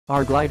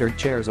Our glider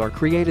chairs are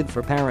created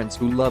for parents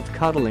who love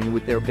cuddling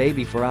with their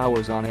baby for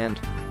hours on end.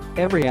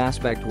 Every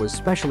aspect was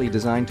specially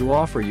designed to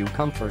offer you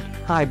comfort: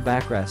 high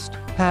backrest,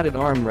 padded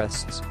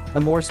armrests, a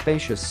more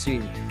spacious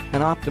seat,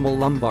 and optimal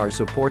lumbar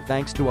support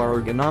thanks to our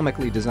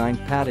ergonomically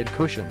designed padded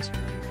cushions.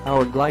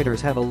 Our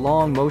gliders have a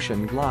long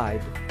motion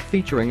glide,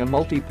 featuring a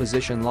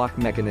multi-position lock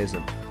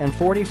mechanism and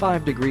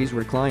 45 degrees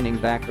reclining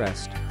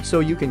backrest, so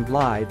you can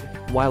glide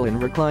while in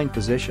reclined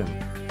position.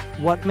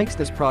 What makes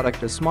this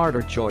product a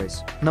smarter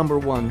choice? Number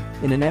 1,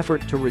 in an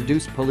effort to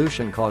reduce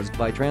pollution caused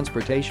by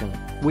transportation,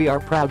 we are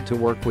proud to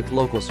work with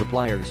local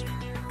suppliers.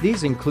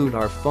 These include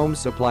our foam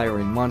supplier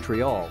in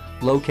Montreal,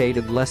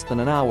 located less than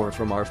an hour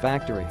from our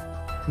factory.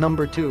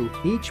 Number 2,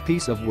 each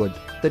piece of wood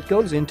that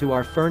goes into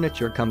our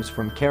furniture comes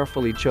from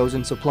carefully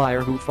chosen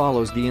supplier who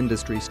follows the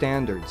industry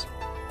standards.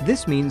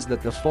 This means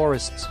that the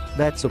forests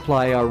that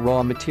supply our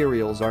raw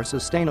materials are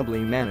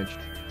sustainably managed.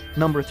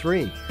 Number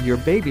 3, your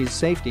baby's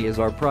safety is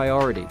our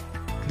priority.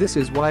 This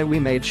is why we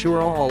made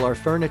sure all our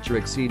furniture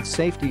exceeds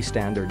safety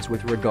standards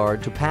with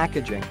regard to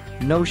packaging: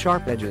 no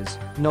sharp edges,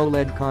 no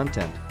lead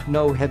content,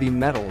 no heavy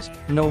metals,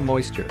 no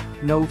moisture,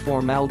 no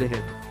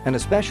formaldehyde, and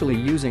especially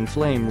using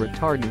flame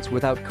retardants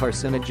without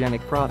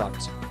carcinogenic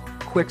products.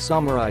 Quick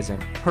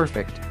summarizing: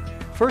 perfect.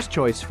 First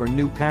choice for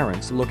new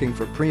parents looking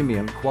for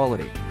premium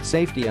quality,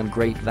 safety and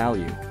great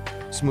value.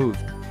 Smooth.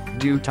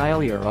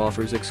 Dutailier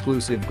offers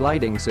exclusive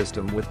gliding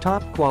system with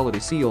top quality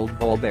sealed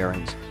ball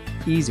bearings.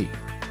 Easy.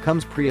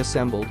 Comes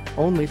pre-assembled,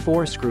 only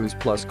 4 screws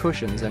plus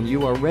cushions and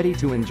you are ready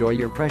to enjoy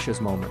your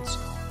precious moments.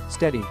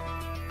 Steady.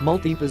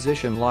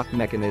 Multi-position lock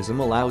mechanism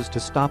allows to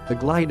stop the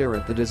glider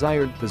at the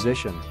desired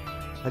position.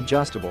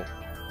 Adjustable.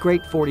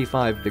 Great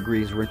 45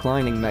 degrees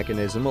reclining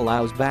mechanism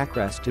allows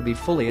backrest to be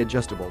fully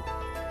adjustable.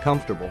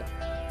 Comfortable.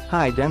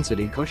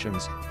 High-density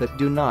cushions that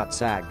do not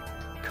sag.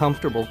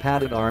 Comfortable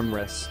padded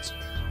armrests.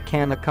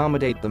 Can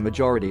accommodate the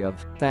majority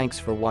of. Thanks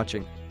for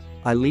watching.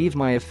 I leave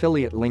my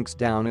affiliate links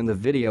down in the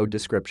video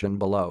description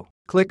below.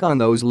 Click on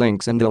those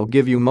links and they'll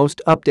give you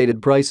most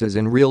updated prices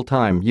in real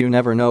time. You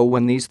never know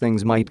when these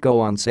things might go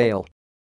on sale.